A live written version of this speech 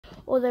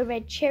or the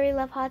red cherry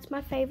love heart's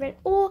my favorite,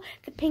 or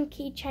the pink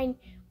keychain,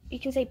 you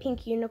can say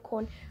pink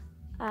unicorn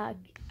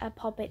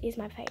poppet is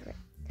my favorite.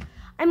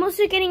 I'm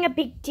also getting a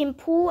big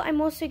dimple.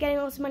 I'm also getting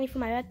lots of money for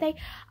my birthday.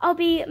 I'll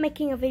be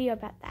making a video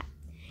about that.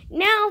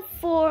 Now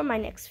for my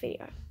next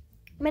video.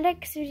 My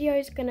next video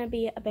is going to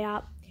be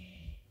about,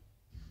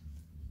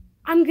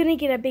 I'm going to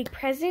get a big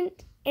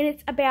present, and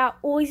it's about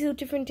all these little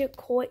different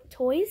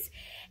toys,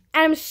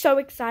 and I'm so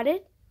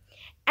excited.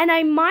 And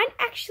I might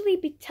actually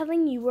be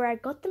telling you where I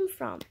got them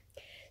from.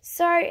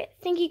 So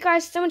thank you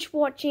guys so much for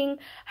watching.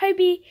 Hope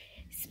you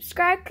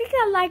subscribe, click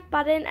that like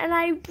button, and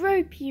I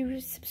hope you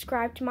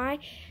subscribe to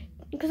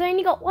because I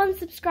only got 1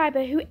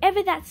 subscriber.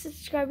 Whoever that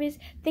subscriber is,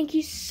 thank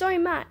you so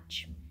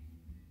much.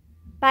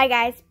 Bye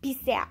guys,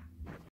 peace out.